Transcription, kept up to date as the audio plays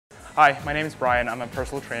Hi, my name is Brian. I'm a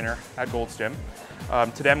personal trainer at Gold's Gym.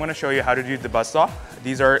 Today I'm going to show you how to do the buzzsaw.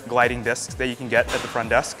 These are gliding discs that you can get at the front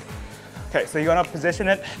desk. Okay, so you're going to position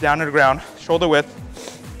it down to the ground, shoulder width,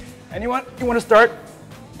 and you want to start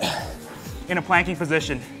in a planking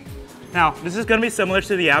position. Now, this is going to be similar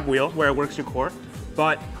to the ab wheel where it works your core,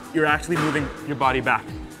 but you're actually moving your body back.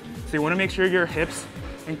 So you want to make sure your hips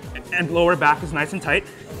and lower back is nice and tight.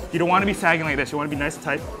 You don't want to be sagging like this. You want to be nice and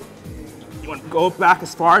tight. You want to go back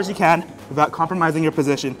as far as you can without compromising your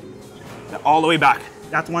position. All the way back.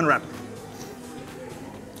 That's 1 rep.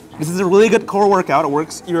 This is a really good core workout. It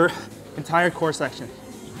works your entire core section.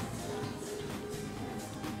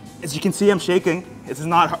 As you can see, I'm shaking. This is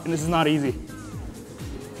not easy.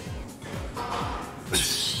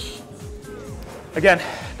 Again,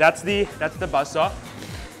 that's the buzzsaw.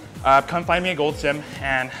 Come find me at Gold's Gym,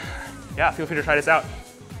 and yeah, feel free to try this out.